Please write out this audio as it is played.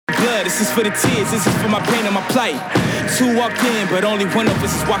blood, this is for the tears, this is for my pain and my plight. Two walked in, but only one of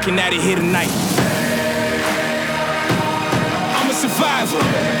us is walking out of here tonight. I'm a survivor.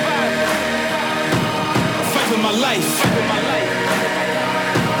 Fight for my life.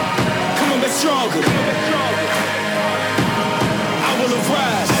 Come on, get stronger. I will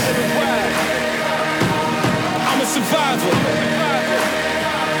arise. I'm a survivor.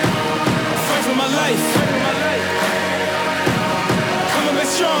 Fight for my life. Come on, get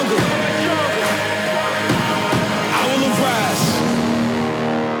stronger. I will arise.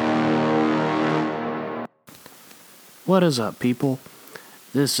 What is up, people?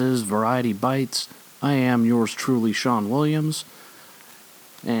 This is Variety Bites. I am yours truly, Sean Williams.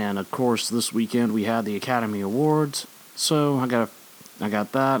 And of course, this weekend we had the Academy Awards, so I got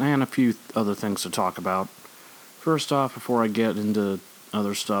that and a few other things to talk about. First off, before I get into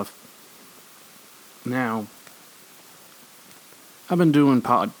other stuff, now I've done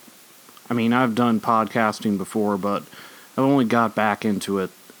podcasting before, but I've only got back into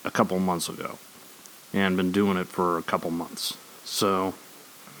it a couple months ago, and been doing it for a couple months. So,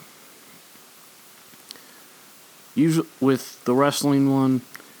 usually with the wrestling one,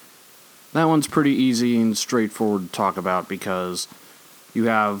 that one's pretty easy and straightforward to talk about because you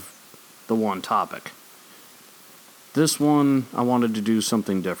have the one topic. This one, I wanted to do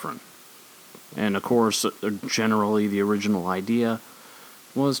something different. And of course, generally the original idea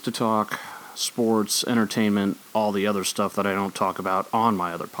was to talk sports, entertainment, all the other stuff that I don't talk about on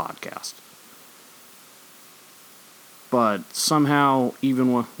my other podcast. But somehow,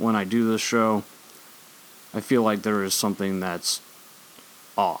 even when I do this show, I feel like there is something that's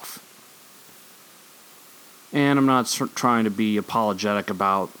off. And I'm not trying to be apologetic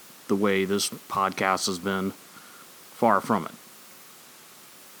about the way this podcast has been. Far from it.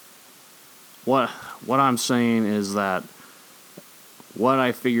 What I'm saying is that what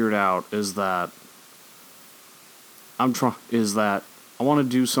I figured out is that I want to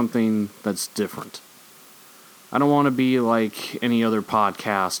do something that's different. I don't want to be like any other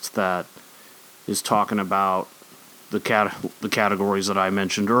podcast that is talking about the categories that I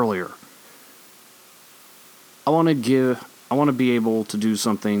mentioned earlier. I want to be able to do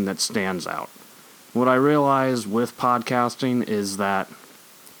something that stands out. What I realized with podcasting is that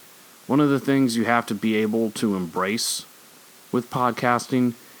one of the things you have to be able to embrace with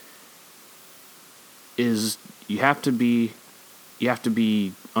podcasting is you have to be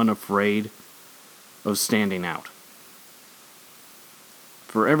unafraid of standing out.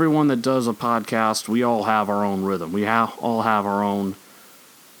 For everyone that does a podcast, we all have our own rhythm. We all have our own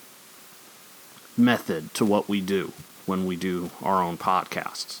method to what we do when we do our own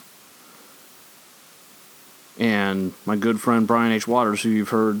podcasts. And my good friend Brian H. Waters, who you've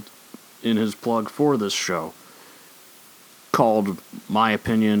heard in his plug for this show, called my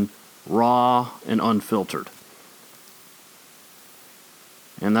opinion raw and unfiltered.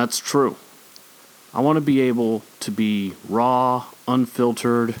 And that's true. I want to be able to be raw,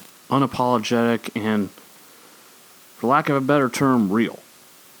 unfiltered, unapologetic, and, for lack of a better term, real.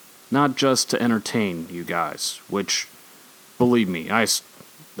 Not just to entertain you guys, which, believe me,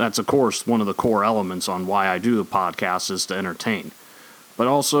 that's of course one of the core elements on why I do the podcast is to entertain. But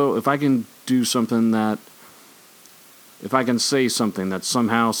also, if I can say something that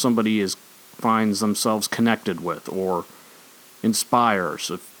somehow somebody finds themselves connected with or inspires,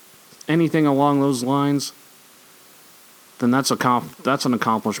 if anything along those lines, then that's an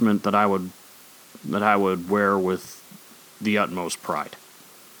accomplishment that I would wear with the utmost pride.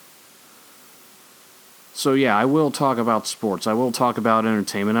 So yeah, I will talk about sports, I will talk about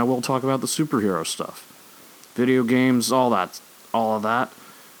entertainment, I will talk about the superhero stuff, video games, all of that.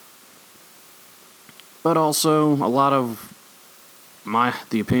 But also a lot of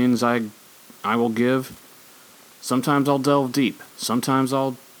the opinions I will give. Sometimes I'll delve deep. Sometimes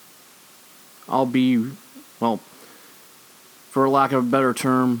I'll be, well, for lack of a better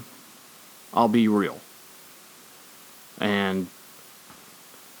term, I'll be real. And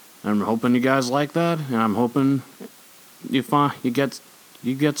I'm hoping you guys like that, and I'm hoping you get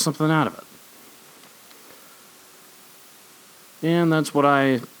something out of it. And that's what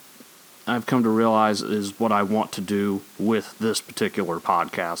I've come to realize is what I want to do with this particular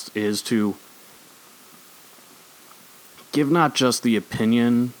podcast, is to give not just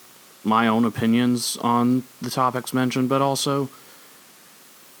my own opinions on the topics mentioned, but also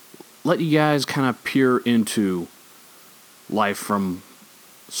let you guys kind of peer into life from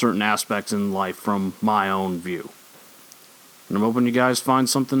certain aspects in life from my own view. And I'm hoping you guys find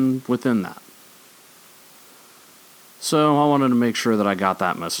something within that. So I wanted to make sure that I got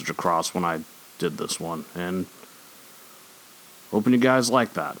that message across when I did this one, and hoping you guys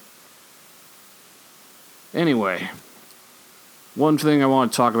like that. Anyway, one thing I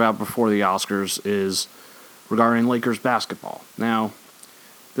want to talk about before the Oscars is regarding Lakers basketball. Now,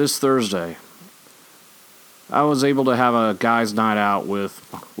 this Thursday, I was able to have a guys' night out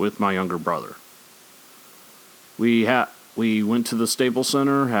with my younger brother. We went to the Staples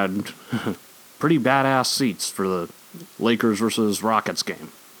Center, had pretty badass seats for the Lakers versus Rockets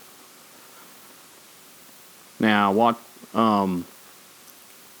game. Now,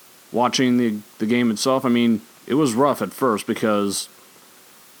 watching the game itself, I mean, it was rough at first because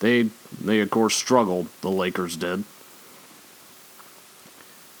they of course struggled, the Lakers did.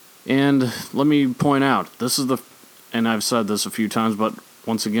 And let me point out, and I've said this a few times, but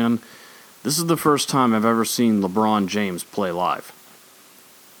once again, this is the first time I've ever seen LeBron James play live.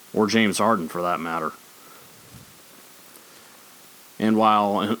 Or James Harden, for that matter. And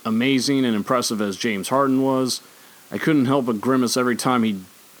while amazing and impressive as James Harden was, I couldn't help but grimace every time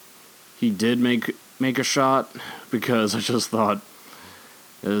he did make a shot, because I just thought,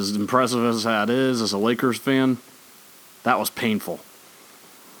 as impressive as that is, as a Lakers fan, that was painful.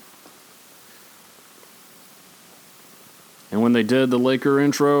 And when they did the Laker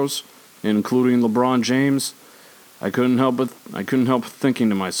intros, including LeBron James, I couldn't help thinking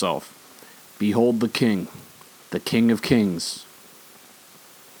to myself, behold the King of Kings.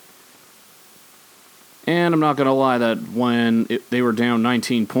 And I'm not going to lie that when they were down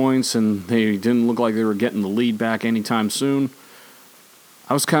 19 points and they didn't look like they were getting the lead back anytime soon,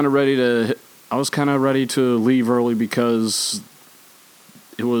 I was kind of ready to leave early because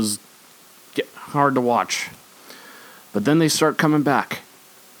it was hard to watch. But then they start coming back.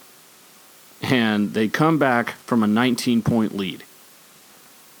 And they come back from a 19-point lead.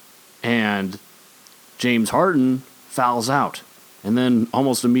 And James Harden fouls out. And then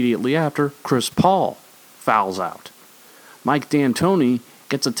almost immediately after, Chris Paul fouls out. Mike D'Antoni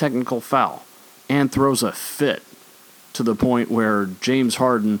gets a technical foul and throws a fit to the point where James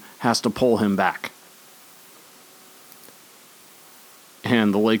Harden has to pull him back.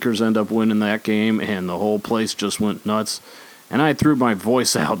 And the Lakers end up winning that game, and the whole place just went nuts. And I threw my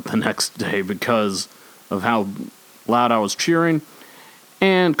voice out the next day because of how loud I was cheering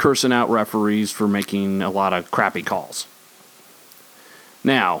and cursing out referees for making a lot of crappy calls.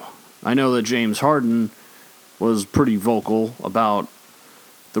 Now, I know that James Harden was pretty vocal about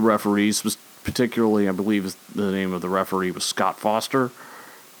the referees, particularly, I believe the name of the referee was Scott Foster.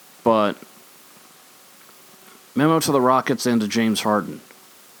 But memo to the Rockets and to James Harden.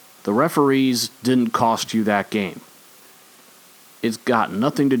 The referees didn't cost you that game. It's got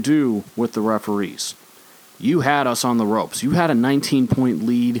nothing to do with the referees. You had us on the ropes. You had a 19-point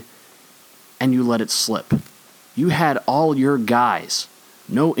lead, and you let it slip. You had all your guys.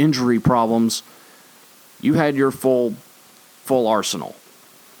 No injury problems. You had your full arsenal.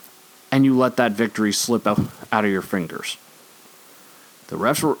 And you let that victory slip out of your fingers. The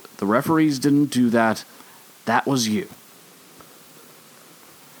referees didn't do that. That was you.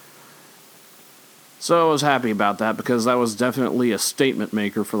 So I was happy about that because that was definitely a statement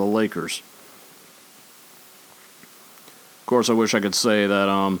maker for the Lakers. Of course, I wish I could say that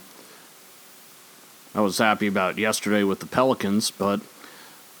I was happy about yesterday with the Pelicans, but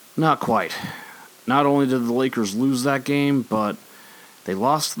not quite. Not only did the Lakers lose that game, but they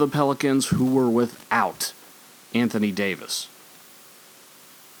lost to the Pelicans, who were without Anthony Davis.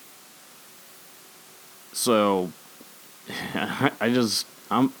 So,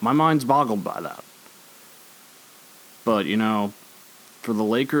 my mind's boggled by that. But, for the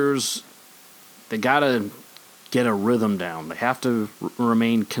Lakers, they gotta get a rhythm down. They have to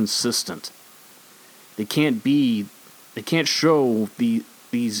remain consistent. They can't show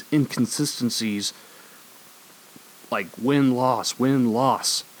these inconsistencies like win-loss,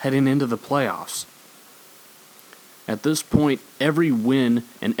 heading into the playoffs. At this point, every win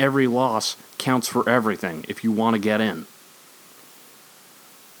and every loss counts for everything if you want to get in.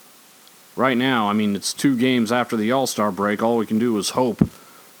 Right now, it's 2 games after the All-Star break. All we can do is hope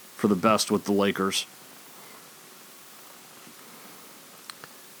for the best with the Lakers.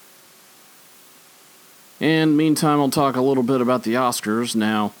 And meantime, I'll talk a little bit about the Oscars.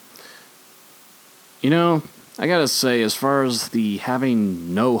 Now, I gotta say, as far as the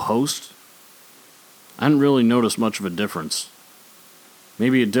having no host, I didn't really notice much of a difference.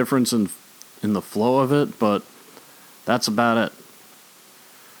 Maybe a difference in the flow of it, but that's about it.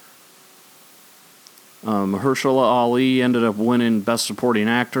 Mahershala Ali ended up winning Best Supporting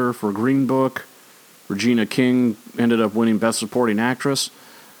Actor for Green Book. Regina King ended up winning Best Supporting Actress.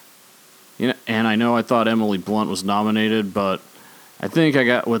 And I thought Emily Blunt was nominated, but I think I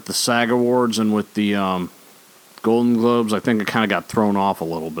got with the SAG Awards and with the Golden Globes, I think I kind of got thrown off a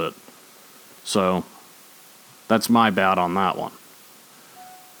little bit. So, that's my bad on that one.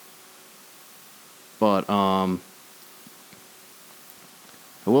 But I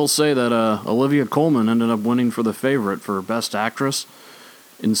will say that Olivia Colman ended up winning for The Favorite for Best Actress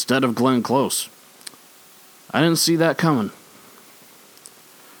instead of Glenn Close. I didn't see that coming.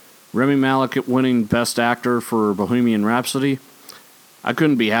 Rami Malek winning Best Actor for Bohemian Rhapsody. I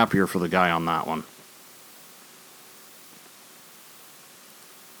couldn't be happier for the guy on that one.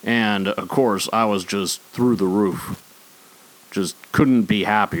 And, of course, I was just through the roof. Just couldn't be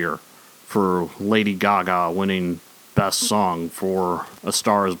happier for Lady Gaga winning Best Song for A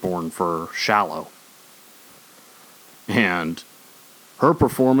Star Is Born for Shallow. And her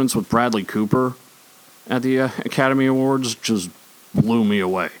performance with Bradley Cooper at the Academy Awards just blew me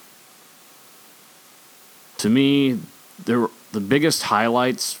away. To me, the biggest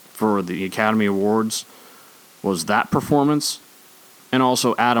highlights for the Academy Awards was that performance and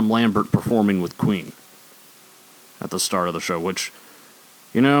also Adam Lambert performing with Queen at the start of the show, which,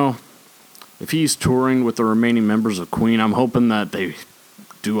 you know, if he's touring with the remaining members of Queen, I'm hoping that they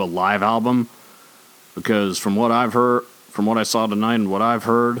do a live album, because from what I've heard, from what I saw tonight and what I've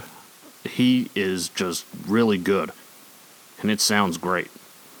heard, he is just really good, and it sounds great.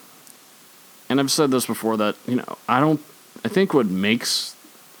 And I've said this before that, you know, I think what makes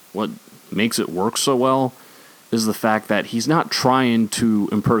it work so well is the fact that he's not trying to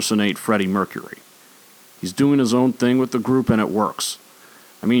impersonate Freddie Mercury. He's doing his own thing with the group, and it works.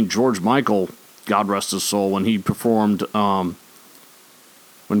 I mean, George Michael, God rest his soul, when he performed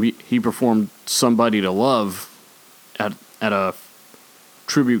 "Somebody to Love" at a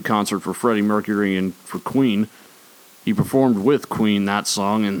tribute concert for Freddie Mercury and for Queen, he performed with Queen that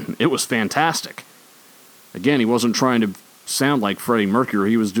song, and it was fantastic. Again, he wasn't trying to sound like Freddie Mercury.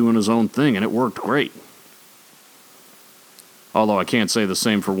 He was doing his own thing, and it worked great. Although I can't say the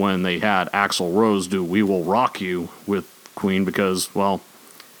same for when they had Axl Rose do "We Will Rock You" with Queen, because, well,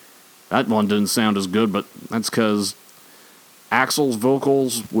 that one didn't sound as good, but that's because Axl's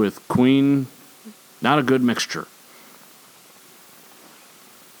vocals with Queen, not a good mixture.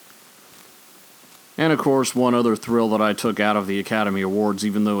 And of course, one other thrill that I took out of the Academy Awards,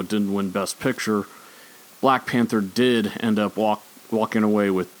 even though it didn't win Best Picture, Black Panther did end up walking away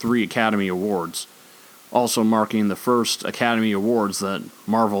with 3 Academy Awards, also marking the first Academy Awards that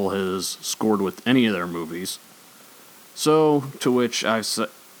Marvel has scored with any of their movies. So, to which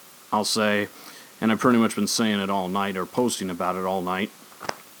I'll say, and I've pretty much been saying it all night, or posting about it all night,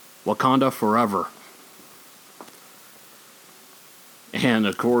 Wakanda Forever. And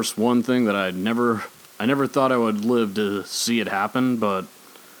of course, one thing that I never thought I would live to see it happen, but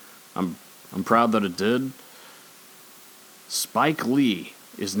I'm proud that it did. Spike Lee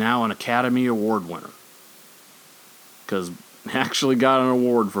is now an Academy Award winner, because he actually got an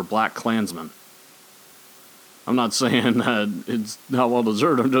award for Black Klansman. I'm not saying that it's not well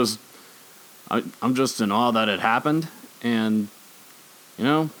deserved. I'm just in awe that it happened, and, you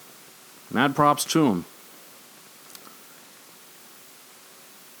know, mad props to him.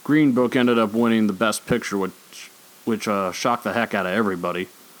 Green Book ended up winning the Best Picture, which shocked the heck out of everybody.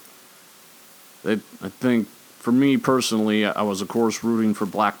 I think, for me personally, I was of course rooting for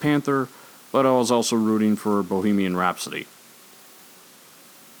Black Panther, but I was also rooting for Bohemian Rhapsody.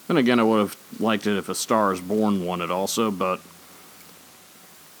 And again, I would have liked it if A Star Is Born won it also, but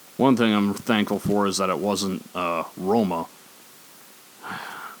one thing I'm thankful for is that it wasn't Roma.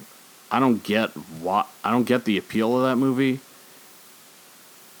 I don't get the appeal of that movie.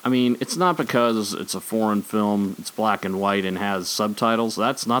 I mean, it's not because it's a foreign film, it's black and white and has subtitles.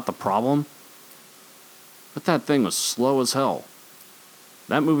 That's not the problem. But that thing was slow as hell.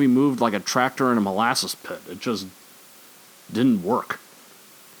 That movie moved like a tractor in a molasses pit. It just didn't work.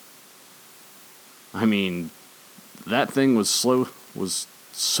 I mean, that thing was so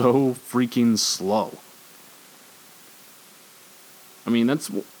freaking slow. I mean,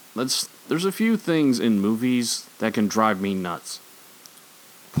 there's a few things in movies that can drive me nuts.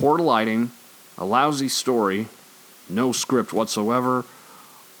 Poor lighting, a lousy story, no script whatsoever,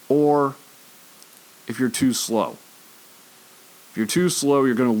 or if you're too slow. If you're too slow,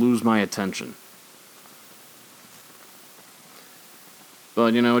 you're going to lose my attention.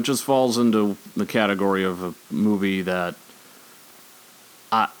 But, you know, it just falls into the category of a movie that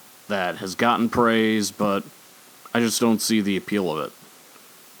has gotten praise, but I just don't see the appeal of it.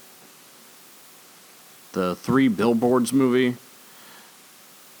 The 3 Billboards movie,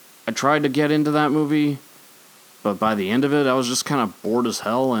 I tried to get into that movie, but by the end of it, I was just kind of bored as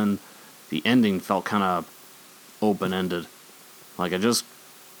hell, and the ending felt kind of open-ended. Like, I was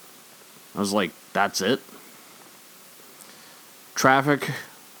like, that's it? Traffic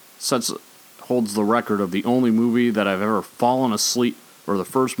holds the record of the only movie that I've ever fallen asleep, or the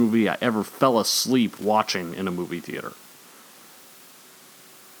first movie I ever fell asleep watching in a movie theater.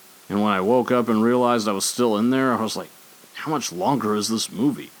 And when I woke up and realized I was still in there, I was like, how much longer is this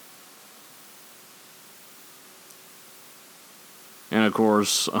movie? And of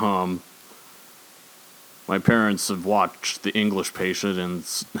course, my parents have watched The English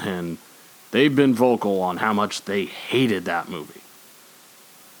Patient, and they've been vocal on how much they hated that movie,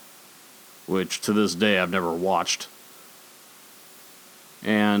 which to this day I've never watched.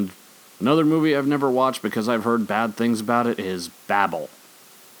 And another movie I've never watched because I've heard bad things about it is Babel,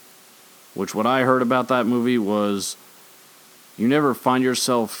 which what I heard about that movie was you never find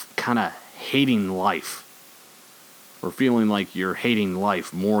yourself kind of hating life or feeling like you're hating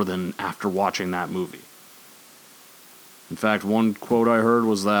life more than after watching that movie. In fact, one quote I heard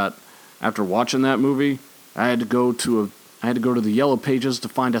was that after watching that movie, I had to go to the Yellow Pages to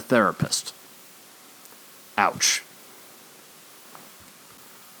find a therapist. Ouch.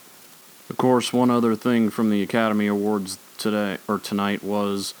 Of course, one other thing from the Academy Awards tonight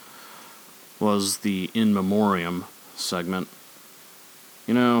was the In Memoriam segment.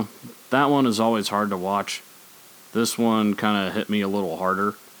 You know, that one is always hard to watch. This one kind of hit me a little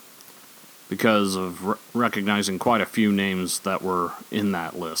harder because of recognizing quite a few names that were in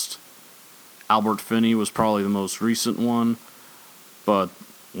that list. Albert Finney was probably the most recent one, but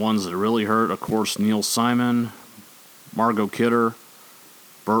ones that really hurt, of course, Neil Simon, Margot Kidder,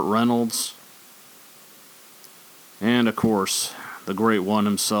 Burt Reynolds, and, of course, the great one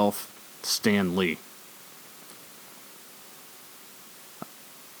himself, Stan Lee.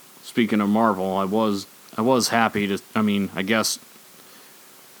 Speaking of Marvel, I was happy to, I guess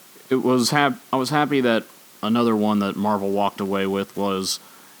I was happy that another one that Marvel walked away with was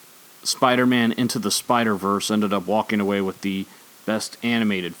Spider-Man Into the Spider-Verse ended up walking away with the Best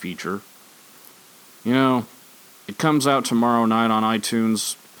Animated Feature. You know, it comes out tomorrow night on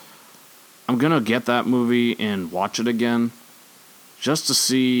iTunes. I'm going to get that movie and watch it again just to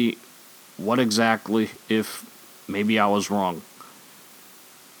see what exactly, if maybe I was wrong.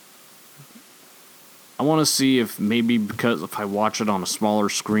 I want to see if maybe because if I watch it on a smaller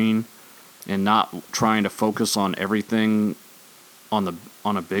screen and not trying to focus on everything on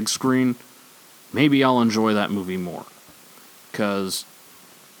a big screen, maybe I'll enjoy that movie more. Because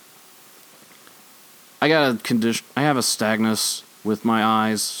I have a stagnus with my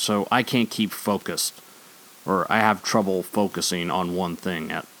eyes, so I can't keep focused, or I have trouble focusing on one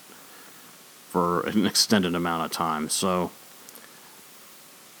thing for an extended amount of time. So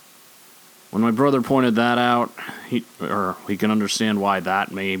when my brother pointed that out, he can understand why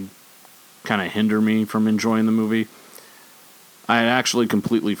that may kind of hinder me from enjoying the movie. I had actually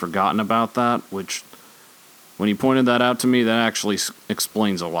completely forgotten about that, which, when he pointed that out to me, that actually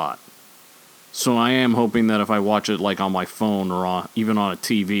explains a lot. So I am hoping that if I watch it like on my phone or even on a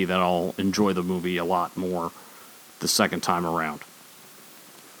TV, that I'll enjoy the movie a lot more the second time around.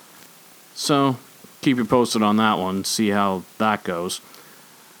 So, keep you posted on that one, see how that goes.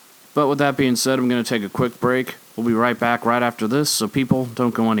 But with that being said, I'm going to take a quick break. We'll be right back right after this, so people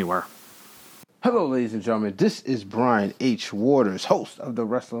don't go anywhere. Hello, ladies and gentlemen. This is Brian H. Waters, host of The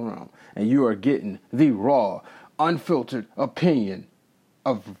Wrestling Realm, and you are getting the raw, unfiltered opinion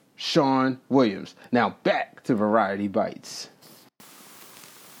of Sean Williams. Now back to Variety Bites.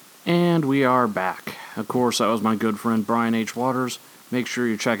 And we are back. Of course, that was my good friend Brian H. Waters. Make sure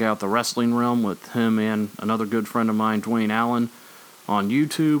you check out The Wrestling Realm with him and another good friend of mine, Dwayne Allen, on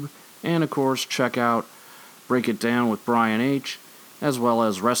YouTube. And, of course, check out Break It Down with Brian H., as well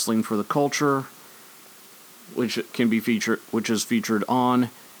as Wrestling for the Culture, which is featured on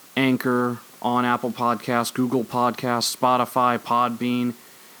Anchor, on Apple Podcasts, Google Podcasts, Spotify, Podbean,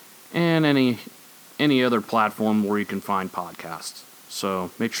 and any other platform where you can find podcasts.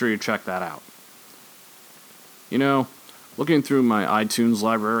 So make sure you check that out. You know, looking through my iTunes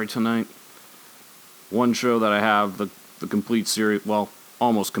library tonight, one show that I have the complete series, well,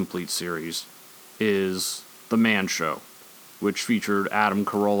 almost complete series, is The Man Show, which featured Adam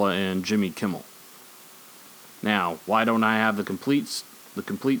Carolla and Jimmy Kimmel. Now, why don't I have the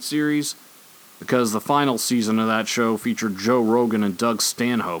complete series? Because the final season of that show featured Joe Rogan and Doug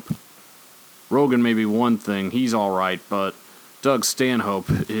Stanhope. Rogan may be one thing, he's alright, but Doug Stanhope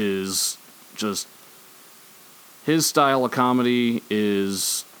is just... his style of comedy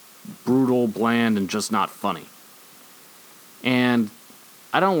is brutal, bland, and just not funny. And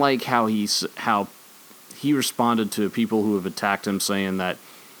I don't like how he responded to people who have attacked him, saying that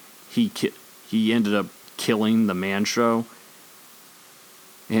he ended up killing the Man Show.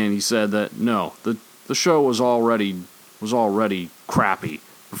 And he said that no, the show was already crappy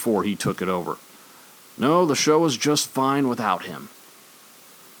before he took it over. No, the show was just fine without him.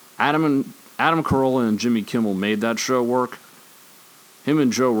 Adam Carolla and Jimmy Kimmel made that show work. Him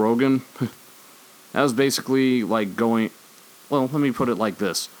and Joe Rogan, that was basically like going... Well, let me put it like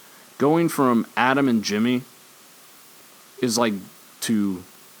this. Going from Adam and Jimmy is like to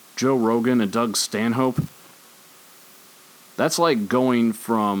Joe Rogan and Doug Stanhope. That's like going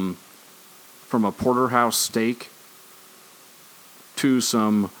from a porterhouse steak to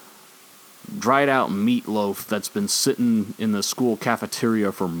some dried out meatloaf that's been sitting in the school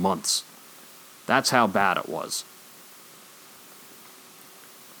cafeteria for months. That's how bad it was.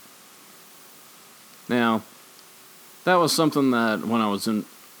 Now, that was something that when I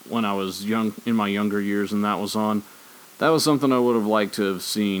was young, in my younger years, and that was something I would have liked to have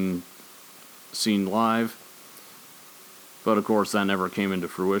seen live. But of course, that never came into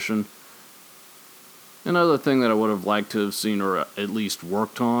fruition. Another thing that I would have liked to have seen, or at least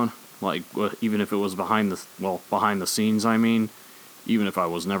worked on, like even if it was behind the scenes, I mean, even if I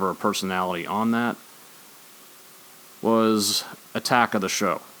was never a personality on that, was Attack of the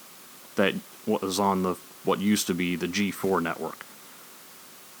Show, that was on what used to be the G4 network.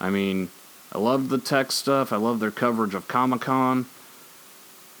 I mean, I loved the tech stuff. I loved their coverage of Comic-Con.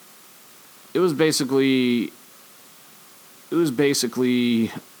 It was basically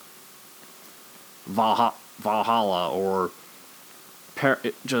Valhalla or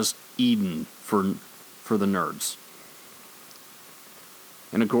just Eden for the nerds.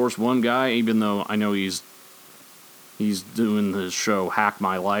 And of course, one guy, even though I know he's doing his show Hack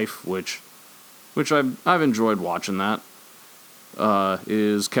My Life, which I've enjoyed watching that,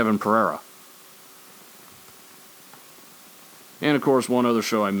 is Kevin Pereira. And of course, one other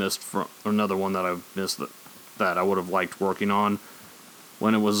show I missed, another one that I've missed that I would have liked working on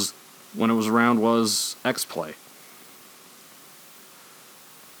when it was around was X-Play.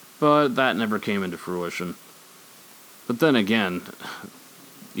 But that never came into fruition. But then again,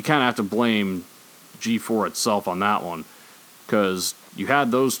 you kind of have to blame G4 itself on that one, because you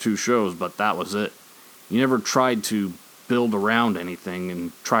had those two shows, but that was it. You never tried to build around anything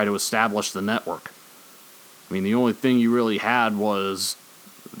and try to establish the network. I mean, the only thing you really had was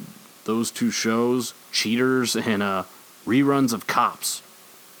those two shows, Cheaters, and reruns of Cops.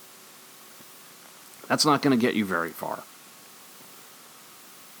 That's not going to get you very far.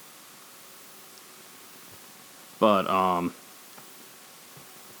 But,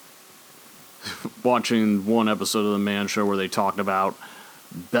 watching one episode of The Man Show where they talked about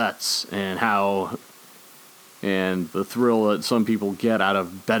bets and the thrill that some people get out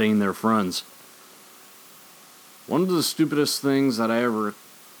of betting their friends. One of the stupidest things that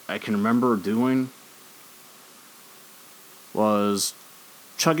I can remember doing was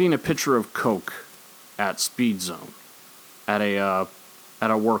chugging a pitcher of Coke at Speed Zone at a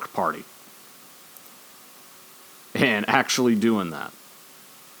work party. And actually doing that.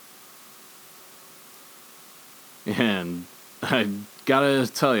 And I gotta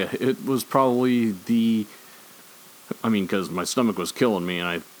tell you, it was probably because my stomach was killing me and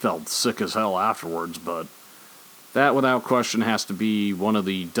I felt sick as hell afterwards, but that without question has to be one of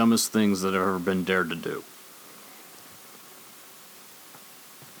the dumbest things that I've ever been dared to do.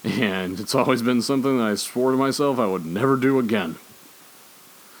 And it's always been something that I swore to myself I would never do again.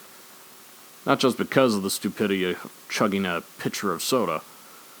 Not just because of the stupidity of chugging a pitcher of soda.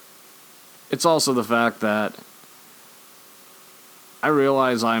 It's also the fact that I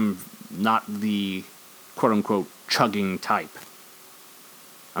realize I'm not the quote-unquote chugging type.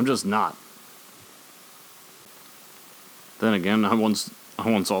 I'm just not. Then again, I once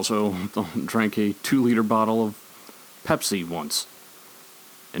also drank a 2-liter bottle of Pepsi once.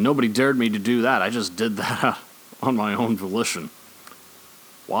 And nobody dared me to do that. I just did that on my own volition.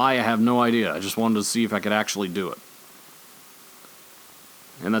 Why, I have no idea. I just wanted to see if I could actually do it.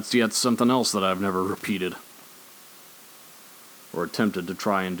 And that's yet something else that I've never repeated. Or attempted to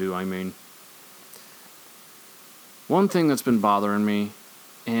try and do, I mean. One thing that's been bothering me,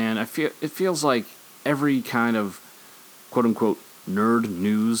 and it feels like every kind of quote-unquote nerd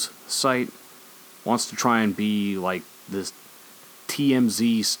news site wants to try and be like this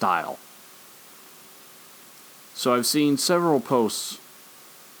TMZ style. So I've seen several posts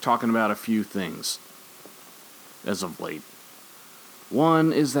talking about a few things as of late.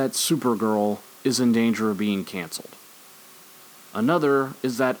 One is that Supergirl is in danger of being canceled. Another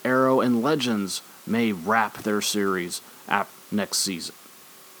is that Arrow and Legends may wrap their series next season.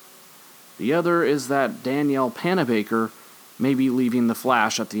 The other is that Danielle Panabaker may be leaving The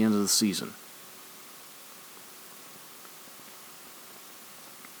Flash at the end of the season.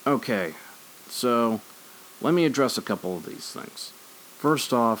 Okay, so let me address a couple of these things.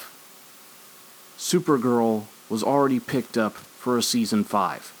 First off, Supergirl was already picked up for a season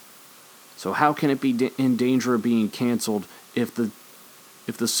 5. So how can it be in danger of being canceled if the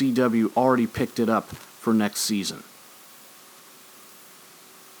CW already picked it up for next season?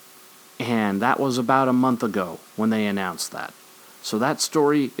 And that was about a month ago when they announced that. So that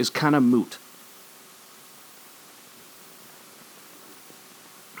story is kind of moot.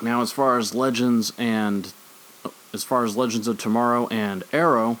 Now, as far as Legends of Tomorrow and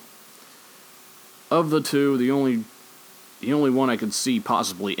Arrow, of the two, the only one I could see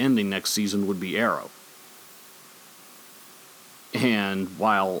possibly ending next season would be Arrow. And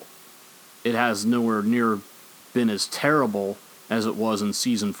while it has nowhere near been as terrible as it was in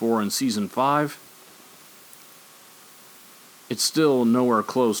Season 4 and Season 5, it's still nowhere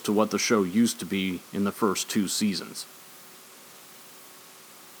close to what the show used to be in the first 2 seasons.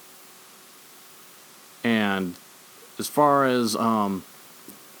 And as far as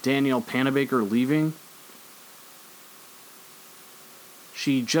Danielle Panabaker leaving,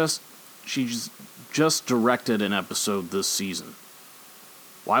 she just directed an episode this season.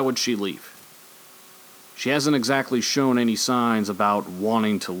 Why would she leave? She hasn't exactly shown any signs about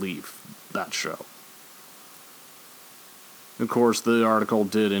wanting to leave that show. Of course, the article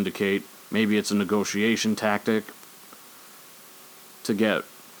did indicate maybe it's a negotiation tactic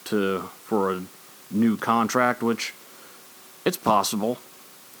for a new contract, which it's possible.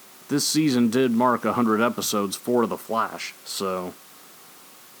 This season did mark 100 episodes for The Flash, so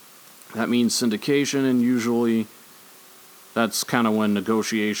that means syndication, and usually that's kind of when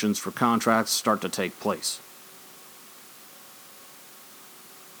negotiations for contracts start to take place.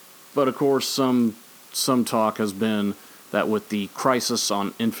 But of course, some talk has been that with the Crisis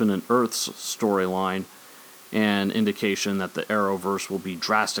on Infinite Earths storyline, and indication that the Arrowverse will be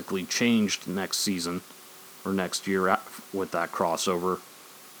drastically changed next season, or next year with that crossover,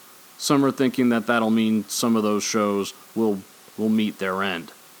 some are thinking that that'll mean some of those shows will meet their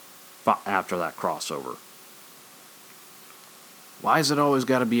end after that crossover. Why has it always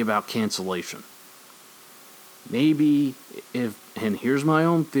got to be about cancellation? Maybe and here's my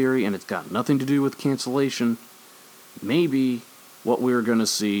own theory, and it's got nothing to do with cancellation, maybe what we're going to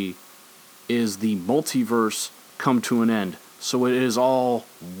see is the multiverse come to an end, so it is all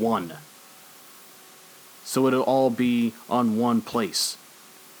one. So it'll all be on one place.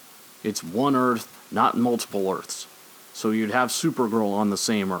 It's one Earth, not multiple Earths. So you'd have Supergirl on the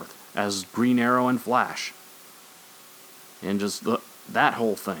same Earth as Green Arrow and Flash. And just that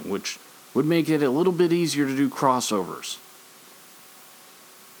whole thing, which would make it a little bit easier to do crossovers.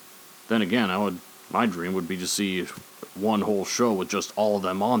 Then again, my dream would be to see one whole show with just all of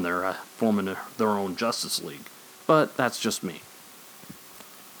them on there forming their own Justice League. But that's just me.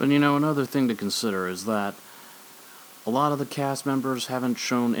 But another thing to consider is that a lot of the cast members haven't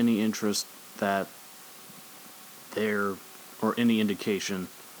shown any interest or any indication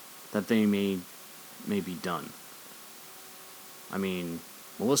that they may be done. I mean,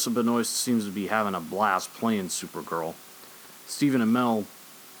 Melissa Benoist seems to be having a blast playing Supergirl. Stephen Amell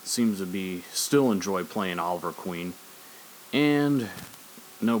seems to still enjoy playing Oliver Queen. And,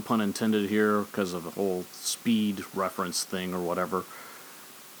 no pun intended here, because of the whole speed reference thing or whatever,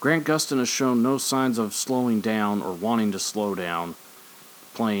 Grant Gustin has shown no signs of slowing down or wanting to slow down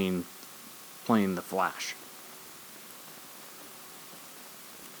playing the Flash.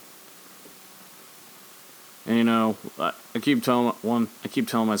 And I keep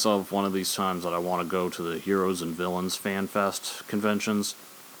telling myself one of these times that I want to go to the Heroes and Villains Fan Fest conventions.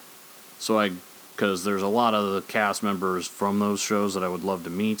 Because there's a lot of the cast members from those shows that I would love to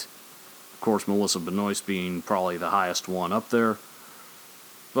meet. Of course, Melissa Benoist being probably the highest one up there.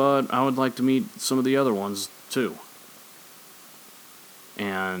 But I would like to meet some of the other ones, too.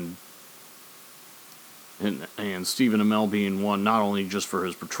 And Stephen Amell being one, not only just for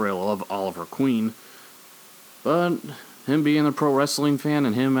his portrayal of Oliver Queen, but him being a pro wrestling fan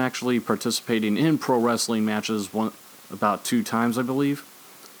and him actually participating in pro wrestling matches about 2 times, I believe.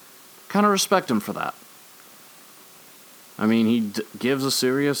 Kind of respect him for that. I mean, he gives a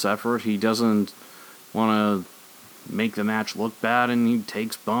serious effort. He doesn't want to make the match look bad, and he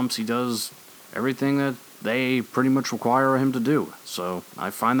takes bumps. He does everything that they pretty much require him to do. So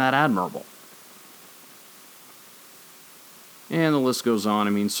I find that admirable. And the list goes on. I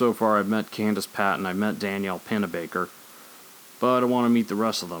mean, so far I've met Candice Patton, I've met Danielle Panabaker, but I want to meet the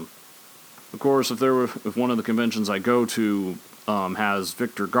rest of them. Of course, if one of the conventions I go to has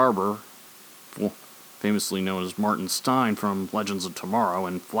Victor Garber, famously known as Martin Stein from Legends of Tomorrow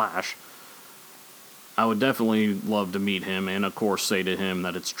and Flash, I would definitely love to meet him, and of course say to him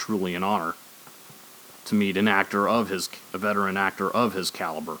that it's truly an honor to meet a veteran actor of his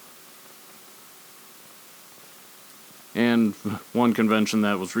caliber. And one convention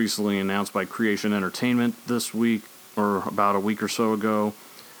that was recently announced by Creation Entertainment this week, or about a week or so ago,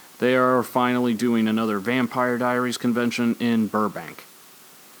 they are finally doing another Vampire Diaries convention in Burbank.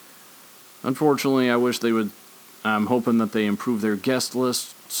 Unfortunately, I'm hoping that they improve their guest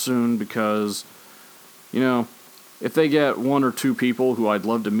list soon because, if they get one or two people who I'd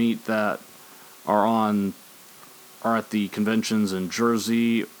love to meet that are at the conventions in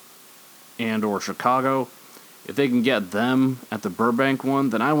Jersey and or Chicago, if they can get them at the Burbank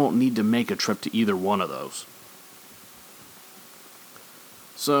one, then I won't need to make a trip to either one of those.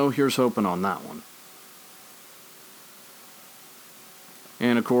 So here's hoping on that one.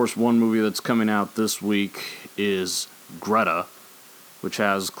 And of course, one movie that's coming out this week is Greta, which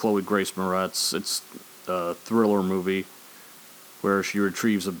has Chloe Grace Moretz. It's a thriller movie where she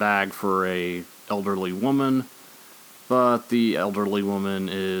retrieves a bag for a elderly woman, but the elderly woman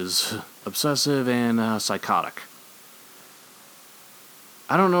is obsessive and psychotic.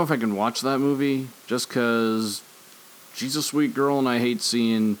 I don't know if I can watch that movie just because she's a sweet girl and I hate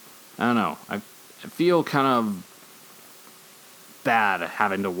seeing, I don't know, I feel kind of bad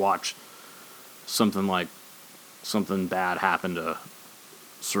having to watch something bad happen to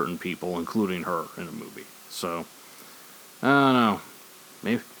certain people, including her, in a movie. So, I don't know.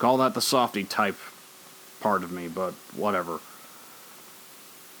 Maybe call that the softy type part of me, but whatever.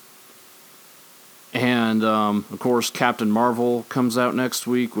 And, of course, Captain Marvel comes out next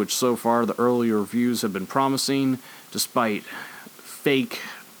week, which so far the early reviews have been promising, despite fake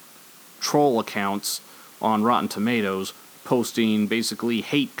troll accounts on Rotten Tomatoes posting basically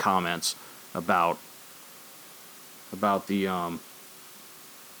hate comments about the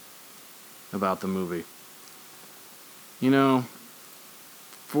movie.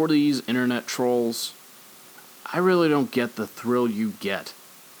 For these internet trolls, I really don't get the thrill you get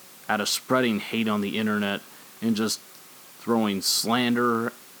out of spreading hate on the internet and just throwing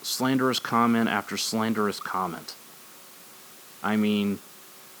slanderous comment after slanderous comment. I mean,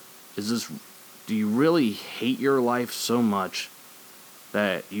 do you really hate your life so much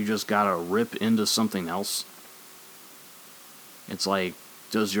that you just gotta rip into something else? It's like,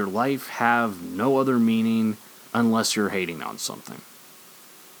 does your life have no other meaning unless you're hating on something?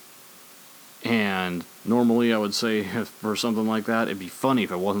 And normally I would say for something like that, it'd be funny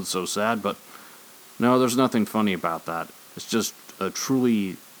if it wasn't so sad, but no, there's nothing funny about that. It's just a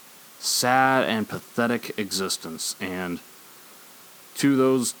truly sad and pathetic existence. And to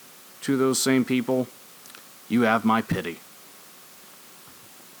those same people, you have my pity.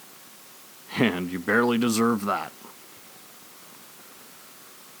 And you barely deserve that.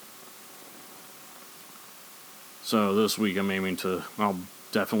 So this week I'll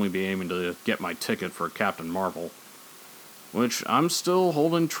definitely be aiming to get my ticket for Captain Marvel, which I'm still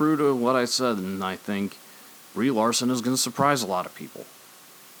holding true to what I said, and I think Brie Larson is going to surprise a lot of people.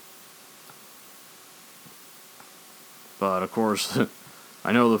 But of course,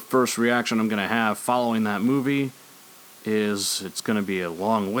 I know the first reaction I'm going to have following that movie is it's going to be a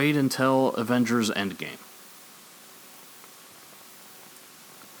long wait until Avengers Endgame.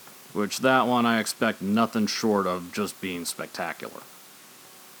 Which that one I expect nothing short of just being spectacular.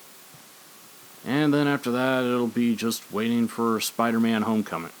 And then after that, it'll be just waiting for Spider-Man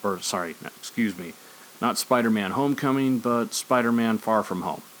Homecoming. Not Spider-Man Homecoming, but Spider-Man Far From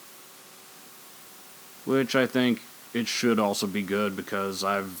Home. Which I think it should also be good because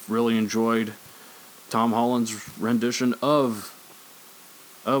I've really enjoyed Tom Holland's rendition of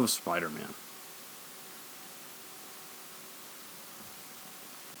Spider-Man.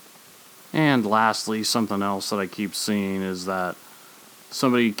 And lastly, something else that I keep seeing is that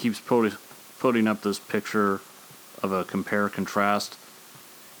somebody keeps putting up this picture of a compare-contrast.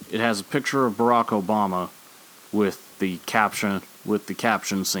 It has a picture of Barack Obama with the caption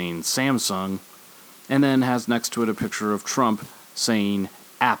saying Samsung, and then has next to it a picture of Trump saying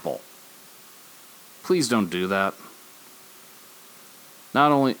Apple. Please don't do that.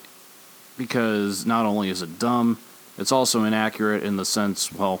 Not only is it dumb, it's also inaccurate in the sense,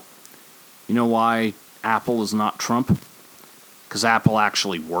 well, you know why Apple is not Trump? Because Apple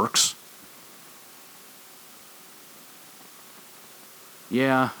actually works.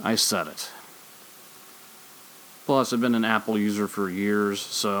 Yeah, I said it. Plus, I've been an Apple user for years,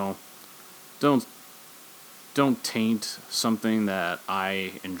 so don't taint something that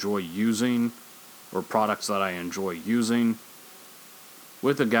I enjoy using or products that I enjoy using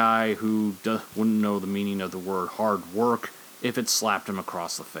with a guy who wouldn't know the meaning of the word hard work if it slapped him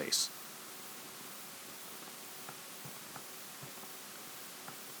across the face.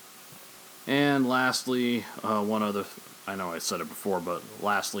 And lastly, one other thing,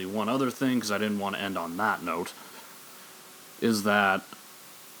 because I didn't want to end on that note. is that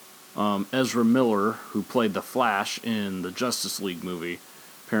Ezra Miller, who played the Flash in the Justice League movie,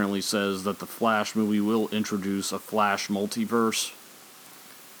 apparently says that the Flash movie will introduce a Flash multiverse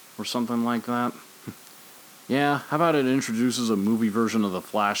or something like that. Yeah, how about it introduces a movie version of the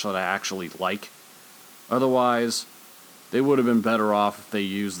Flash that I actually like? Otherwise, they would have been better off if they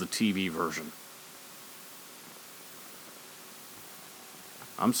used the TV version.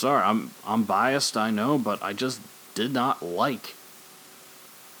 I'm sorry, I'm biased, I know, but I just did not like.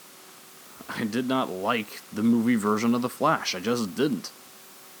 I did not like the movie version of The Flash. I just didn't.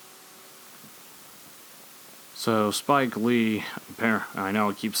 So Spike Lee, I know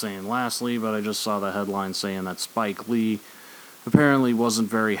I keep saying lastly, but I just saw the headline saying that Spike Lee apparently wasn't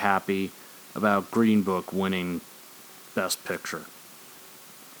very happy about Green Book winning Best Picture.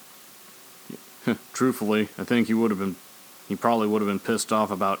 Truthfully, I think he probably would have been pissed off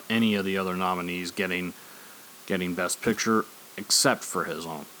about any of the other nominees getting Best Picture, except for his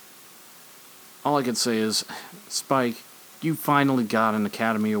own. All I can say is, Spike, you finally got an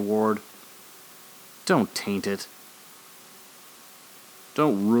Academy Award. Don't taint it.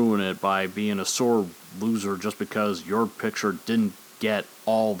 Don't ruin it by being a sore loser just because your picture didn't get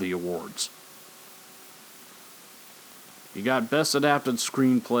all the awards. You got Best Adapted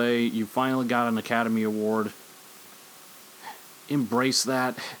Screenplay. You finally got an Academy Award. Embrace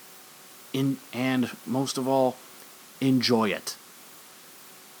that. And most of all, enjoy it.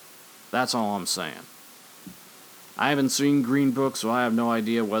 That's all I'm saying. I haven't seen Green Book, so I have no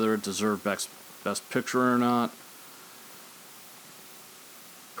idea whether it deserved Best Picture or not.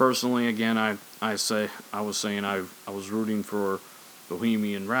 Personally, again, I was rooting for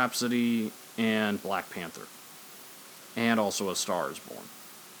Bohemian Rhapsody and Black Panther. And also A Star is Born.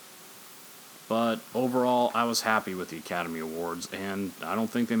 But overall, I was happy with the Academy Awards, and I don't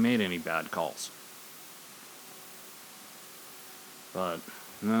think they made any bad calls. But,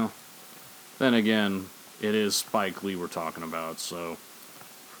 no. Then again, it is Spike Lee we're talking about, so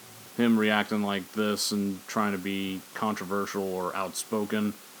him reacting like this and trying to be controversial or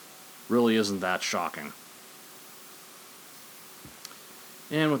outspoken really isn't that shocking.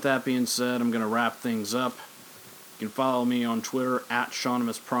 And with that being said, I'm going to wrap things up. You can follow me on Twitter at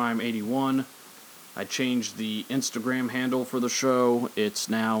SeanImusPrime81. I changed the Instagram handle for the show. It's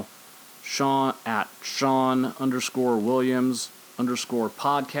now Sean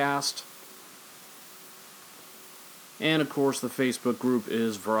 _Williams_podcast. And of course, the Facebook group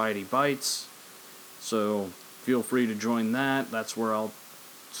is Variety Bites. So feel free to join that. That's where I'll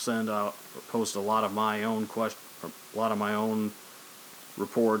post a lot of my own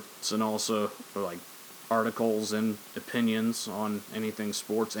reports and also like articles and opinions on anything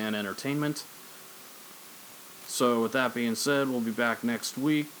sports and entertainment. So with that being said, we'll be back next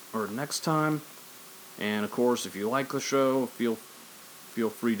week or next time. And of course, if you like the show, feel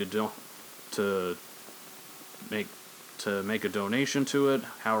free to make a donation to it,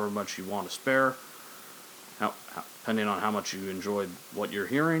 however much you want to spare, depending on how much you enjoyed what you're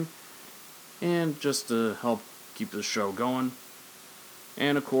hearing, and just to help keep the show going.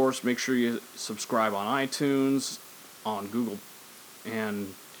 And of course, make sure you subscribe on iTunes, on Google,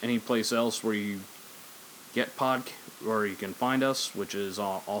 and any place else where you get where you can find us, which is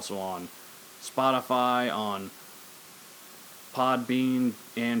also on Spotify, on Podbean,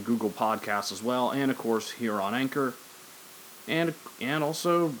 and Google Podcasts as well, and of course here on Anchor. And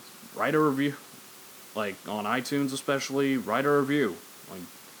also write a review, like on iTunes especially. Write a review.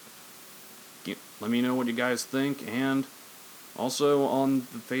 Let me know what you guys think, and also on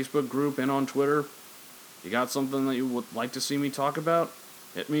the Facebook group and on Twitter. You got something that you would like to see me talk about?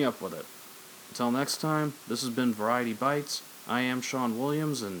 Hit me up with it. Until next time, this has been Variety Bites. I am Sean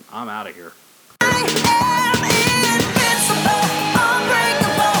Williams, and I'm out of here.